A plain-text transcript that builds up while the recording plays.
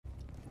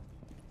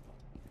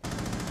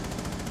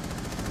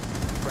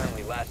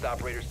Last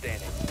operator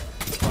standing.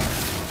 The bomb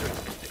diffuser has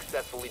been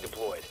successfully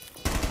deployed.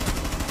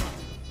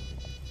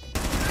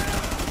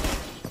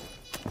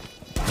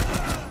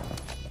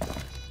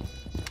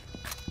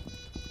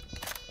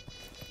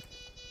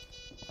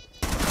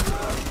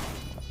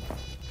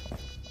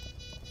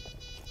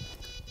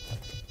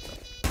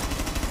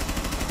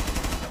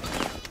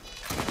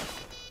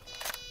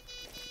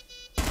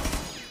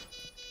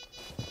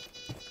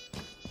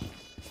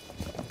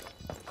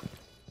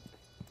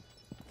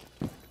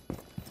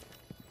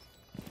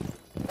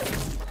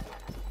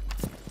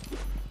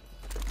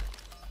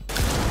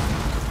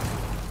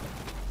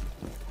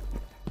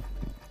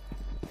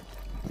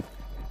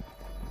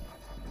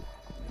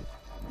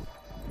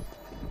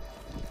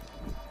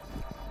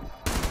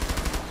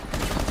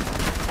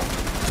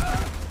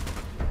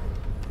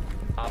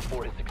 Op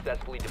 4 has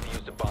successfully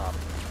defused a bomb.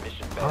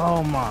 Mission failed.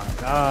 Oh my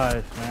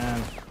gosh,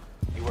 man.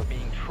 You are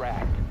being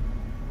tracked.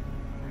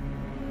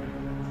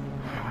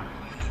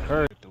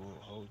 Hurt. The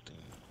whole thing,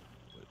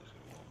 but it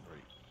won't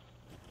break.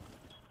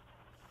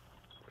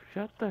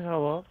 Shut the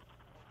hell up.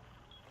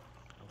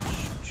 I'll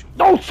shoot you.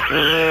 Don't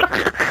shoot!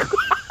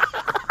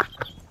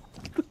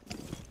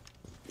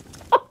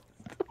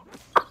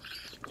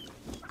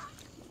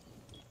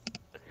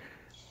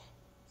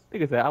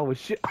 Nigga said I was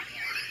shit.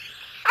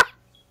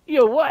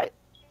 Yo, what?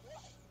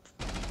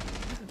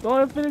 Don't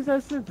let me finish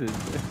that sentence.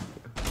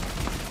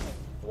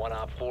 One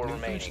Op 4 You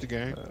finished the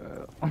remaining.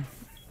 game.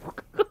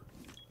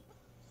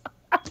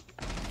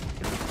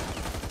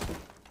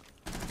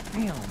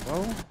 Damn,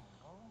 bro.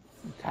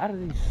 I'm tired of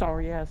these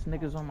sorry ass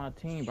niggas on my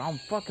team, bro. I'm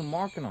fucking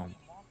marking them.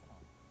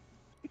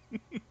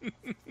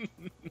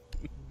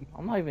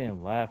 I'm not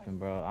even laughing,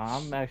 bro.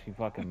 I'm actually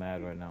fucking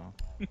mad right now.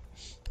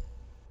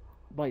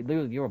 Like,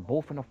 literally, you're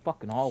both in the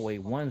fucking hallway.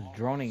 One's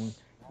droning,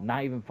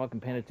 not even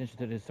fucking paying attention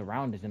to the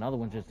surroundings, and the other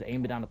one's just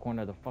aiming down the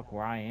corner of the fuck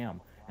where I am.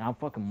 And I'm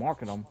fucking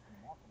marking them,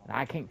 and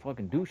I can't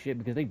fucking do shit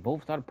because they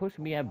both started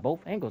pushing me at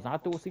both angles. And I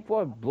threw a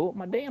C4 and blew up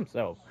my damn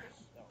self.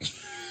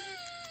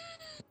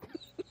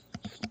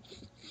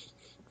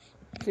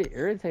 Shit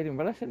irritating,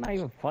 but that shit not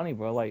even funny,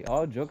 bro. Like,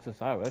 all jokes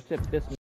aside, bro, that shit pissed me